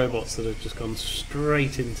few robots that have just gone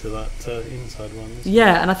straight into that inside one.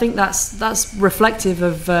 Yeah, and I think that's reflective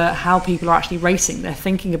of how people are actually racing. They're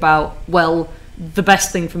thinking about, well, the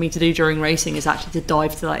best thing for me to do during racing is actually to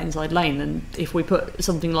dive to that inside lane, and if we put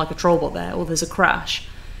something like a Trollbot there, or there's a crash,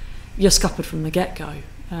 you're scuppered from the get-go.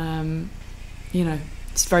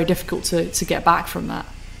 It's very difficult to get back from that.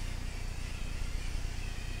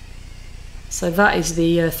 So that is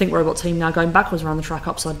the Think Robot team now going backwards around the track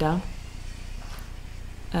upside down.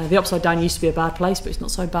 The upside down used to be a bad place, but it's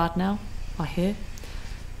not so bad now, I hear.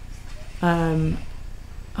 That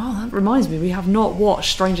reminds me, we have not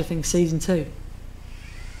watched Stranger Things Season 2.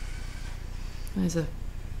 There's a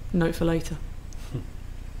note for later.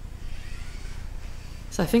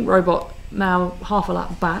 So I think Robot now half a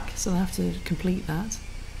lap back, so I have to complete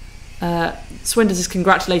that. Swinders is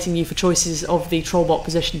congratulating you for choices of the Trollbot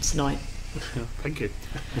position tonight. Thank you.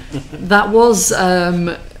 That was...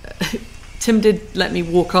 Tim did let me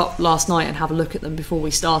walk up last night and have a look at them before we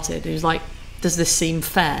started. He was like, does this seem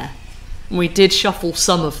fair? And we did shuffle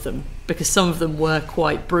some of them, because some of them were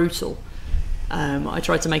quite brutal. I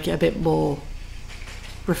tried to make it a bit more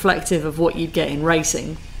reflective of what you'd get in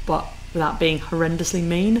racing, but without being horrendously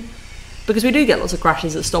mean. Because we do get lots of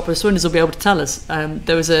crashes at stoppers. Swinders will be able to tell us.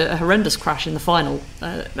 There was a horrendous crash in the final,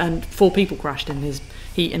 and 4 people crashed in his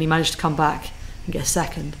heat, and he managed to come back and get a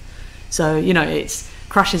second. So,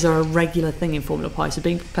 crashes are a regular thing in Formula Pi, so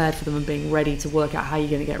being prepared for them and being ready to work out how you're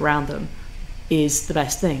going to get around them is the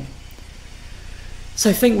best thing. So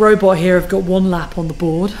I think Robot here have got 1 lap on the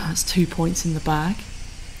board. That's 2 points in the bag.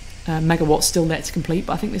 Megawatt's still yet to complete,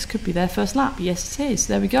 but I think this could be their first lap. Yes, it is.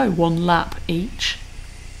 There we go. 1 lap each.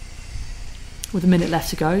 With a minute left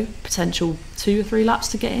to go. Potential 2 or 3 laps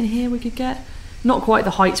to get in here we could get. Not quite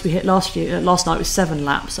the heights we hit last year. Last night was 7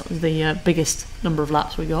 laps. That was the biggest number of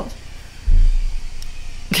laps we got.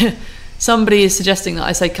 Somebody is suggesting that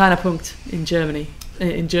I say "keine Punkt" in German,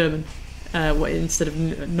 instead of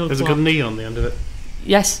 "null." There's a good knee on the end of it.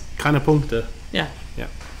 Yes. Keine Punkte. Yeah. Yeah.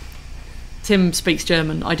 Tim speaks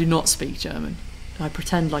German. I do not speak German. I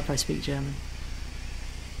pretend like I speak German.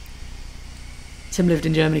 Tim lived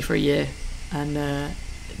in Germany for a year, and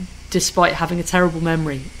despite having a terrible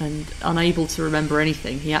memory and unable to remember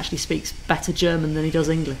anything, he actually speaks better German than he does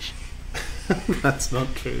English. That's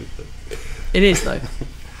not true. But It is, though.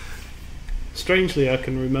 strangely, I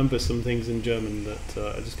can remember some things in German that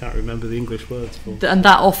I just can't remember the English words for. And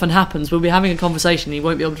that often happens. We'll be having a conversation, he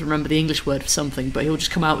won't be able to remember the English word for something, but he'll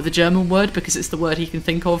just come out with a German word because it's the word he can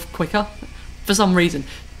think of quicker, for some reason.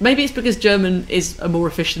 Maybe it's because German is a more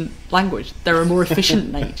efficient language. They're a more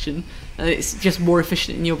efficient nation, and it's just more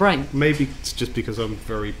efficient in your brain. Maybe it's just because I'm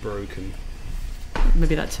very broken.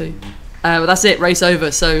 Maybe that too. But that's it, race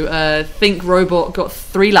over. So Think Robot got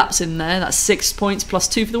 3 laps in there. That's 6 points plus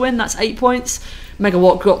 2 for the win. That's 8 points.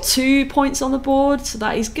 Megawatt got 2 points on the board, so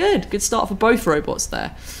that is good. Good start for both robots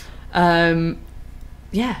there.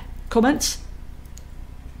 Yeah, comments?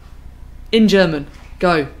 In German,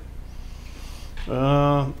 go.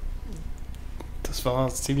 Das war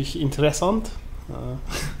ziemlich interessant.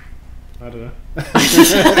 I don't know.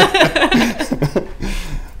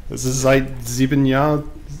 Es ist 7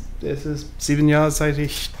 Jahren seit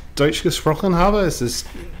ich Deutsch gesprochen habe. Es ist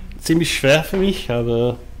ziemlich schwer für mich,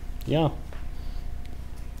 aber ja.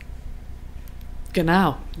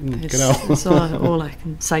 Genau. That's all I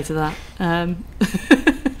can say to that.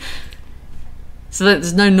 So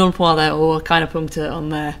there's no non-point there or keine Punkte on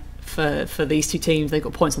there for these two teams. They've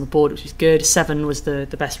got points on the board, which is good. 7 was the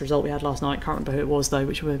best result we had last night. Can't remember who it was though,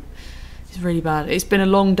 which is really bad. It's been a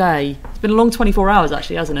long day. It's been a long 24 hours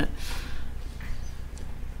actually, hasn't it?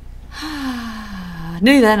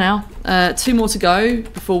 Nearly there now. 2 more to go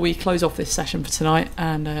before we close off this session for tonight,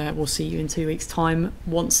 and we'll see you in 2 weeks' time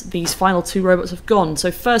once these final 2 robots have gone. So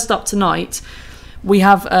first up tonight, we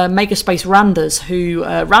have Megaspace Randers, who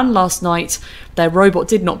ran last night. Their robot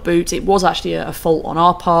did not boot. It was actually a fault on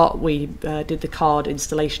our part. We did the card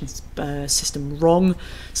installation system wrong.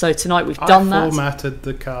 So tonight we've done that. I formatted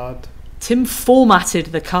the card. Tim formatted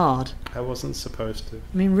the card. I wasn't supposed to.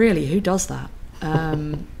 I mean, really, who does that?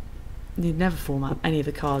 You'd never format any of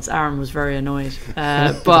the cards. Aaron was very annoyed.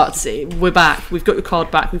 But we're back. We've got your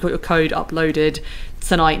card back. We've got your code uploaded.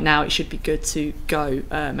 Tonight now it should be good to go.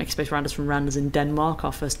 Makerspace Randers from Randers in Denmark,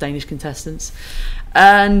 our first Danish contestants.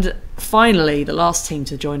 And finally, the last team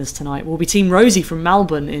to join us tonight will be Team Rosie from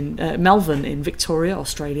Melbourne in Victoria,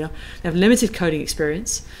 Australia. They have limited coding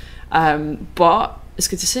experience, but it's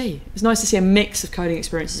good to see. It's nice to see a mix of coding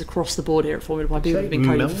experiences across the board here at Formula YB. We've been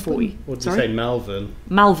coding for 40. What did you say, Malvern?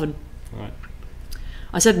 Malvern. Right.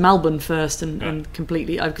 I said Melbourne first and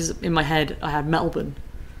completely, because in my head I had Melbourne.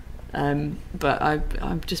 But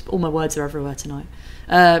I'm just, all my words are everywhere tonight.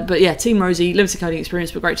 But yeah, Team Rosie, limited coding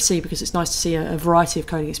experience, but great to see because it's nice to see a variety of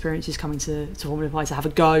coding experiences coming to Formula Y, to have a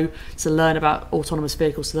go, to learn about autonomous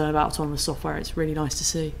vehicles, to learn about autonomous software. It's really nice to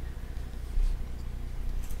see.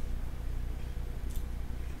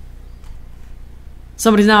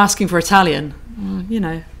 Somebody's now asking for Italian. You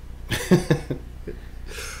know.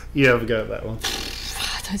 You have a go at that one.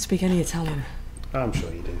 I don't speak any Italian. I'm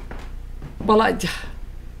sure you do. Well,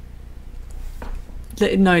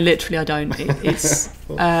 no, literally I don't. It's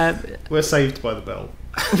we're saved by the bell.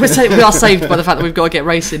 we are saved by the fact that we've got to get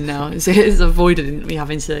racing now. It's avoided me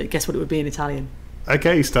having to guess what it would be in Italian.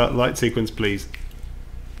 Okay, start light sequence, please.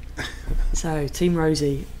 So, Team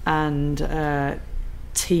Rosie and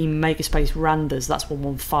Team Makerspace Randers, that's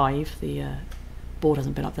 115. The board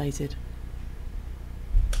hasn't been updated.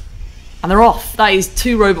 And they're off. That is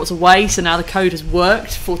 2 robots away, so now the code has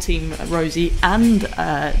worked for Team Rosie and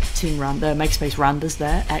Team Makerspace Randers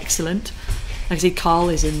there. Excellent. I can see Carl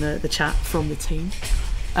is in the chat from the team.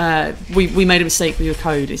 We made a mistake with your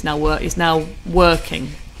code. It's now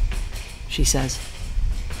working, she says.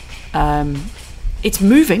 It's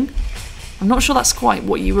moving. I'm not sure that's quite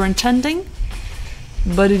what you were intending,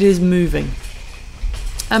 but it is moving.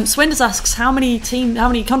 Swinders asks how many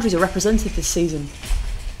countries are represented this season.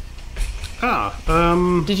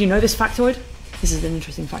 Did you know this factoid? This is an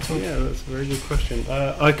interesting factoid. Yeah, that's a very good question.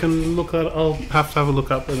 I can look at. I'll have to have a look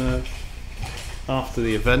up after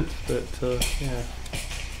the event, but yeah.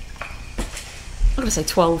 I'm gonna say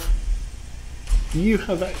 12. You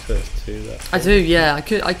have access to that. I do, yeah.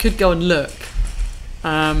 I could go and look.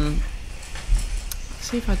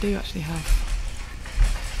 See if I do actually have.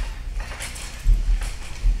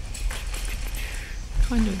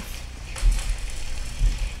 Kind of.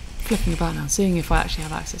 Flipping about now, seeing if I actually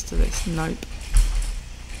have access to this. Nope.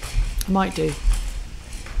 I might do.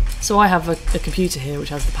 So I have a computer here which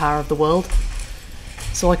has the power of the world,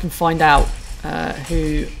 so I can find out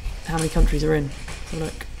how many countries are in. So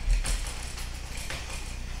look,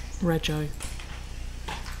 Rego.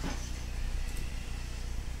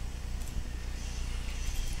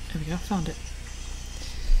 There we go. I found it.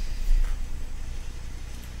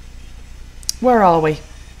 Where are we?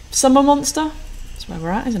 Summer Monster? That's where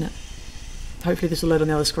we're at, isn't it? Hopefully this will load on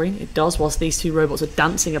the other screen. It does, whilst these two robots are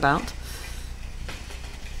dancing about.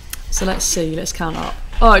 So let's see, let's count up.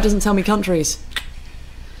 Oh, it doesn't tell me countries.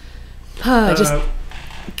 It just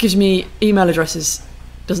gives me email addresses.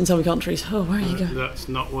 Doesn't tell me countries. Oh, where are you going? That's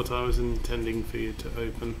not what I was intending for you to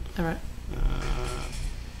open. Alright.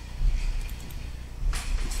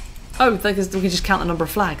 Oh, we can just count the number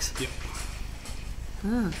of flags. Yep.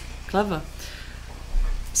 Ah, clever.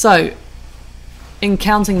 So, in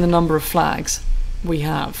counting the number of flags, we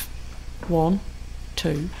have 1,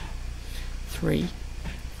 2, 3,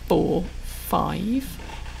 4, 5,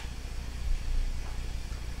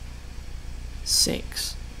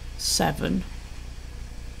 6, 7,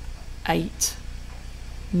 8,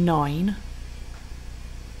 9.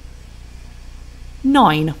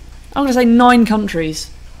 9. I'm going to say 9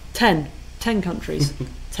 countries. 10. 10 countries.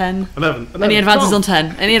 10. 11. Any advances on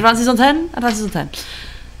 10? Any advances on 10? Advances on 10.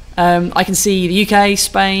 I can see the UK,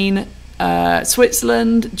 Spain,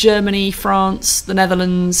 Switzerland, Germany, France, the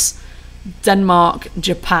Netherlands, Denmark,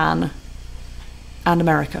 Japan, and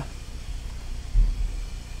America.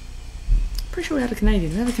 Pretty sure we had a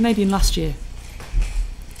Canadian. We had a Canadian last year.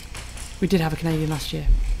 We did have a Canadian last year.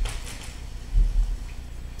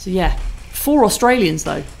 So yeah, 4 Australians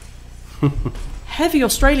though. Heavy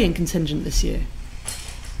Australian contingent this year.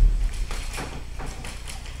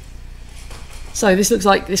 So this looks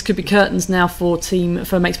like this could be curtains now for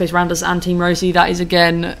Makespace Rounders and Team Rosie. That is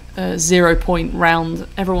again a 0 point round.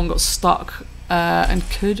 Everyone got stuck and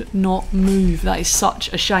could not move. That is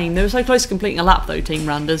such a shame. They were so close to completing a lap though, Team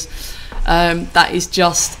Rounders. That is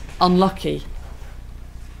just unlucky.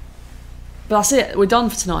 But that's it. We're done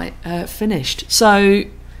for tonight. Finished. So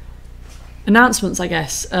announcements, I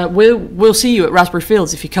guess. We'll see you at Raspberry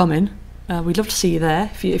Fields if you come in. We'd love to see you there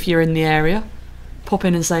if you're in the area. Pop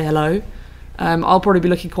in and say hello. I'll probably be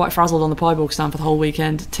looking quite frazzled on the piebald stand for the whole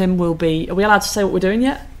weekend. Tim will be. Are we allowed to say what we're doing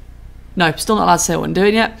yet? No, still not allowed to say what we're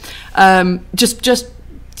doing yet.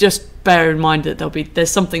 Just bear in mind that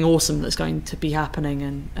there's something awesome that's going to be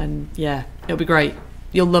happening, and yeah, it'll be great.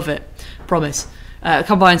 You'll love it, promise.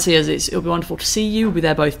 Come by and see us. It'll be wonderful to see you. We'll be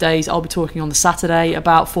there both days. I'll be talking on the Saturday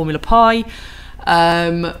about Formula Pi,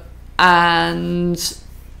 and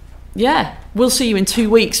yeah, we'll see you in 2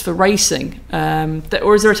 weeks for racing.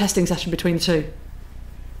 Or is there a testing session between the two?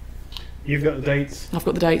 You've got the dates. I've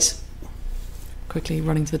got the dates. Quickly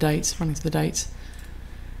running to the dates. Running.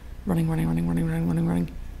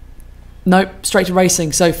 Nope, straight to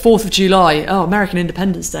racing. So 4th of July. Oh, American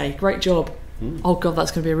Independence Day. Great job. Oh God,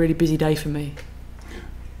 that's going to be a really busy day for me.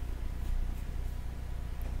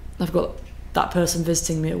 I've got that person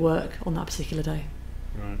visiting me at work on that particular day.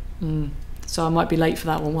 Right. So I might be late for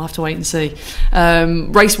that one. We'll have to wait and see.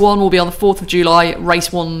 Race 1 will be on the 4th of July.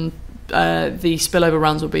 Race 1, the spillover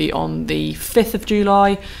rounds will be on the 5th of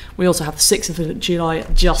July. We also have the 6th of July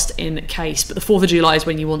just in case. But the 4th of July is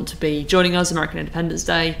when you want to be joining us, American Independence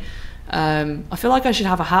Day. I feel like I should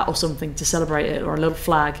have a hat or something to celebrate it, or a little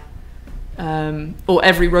flag. Or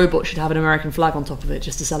every robot should have an American flag on top of it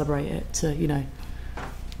just to celebrate it, to, you know,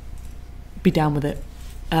 be down with it.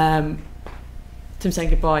 Tim's saying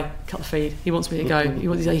goodbye, cut the feed. He wants me to go.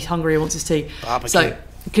 He's hungry, he wants his tea. Barbecue. So,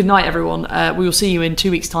 good night, everyone. We will see you in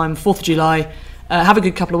 2 weeks' time, 4th of July. Have a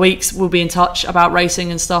good couple of weeks. We'll be in touch about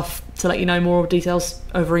racing and stuff to let you know more details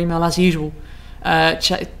over email as usual.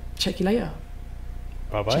 Check you later.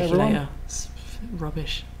 Bye-bye, Check everyone. you later. It's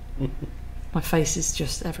rubbish. My face is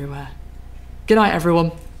just everywhere. Good night,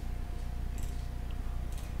 everyone.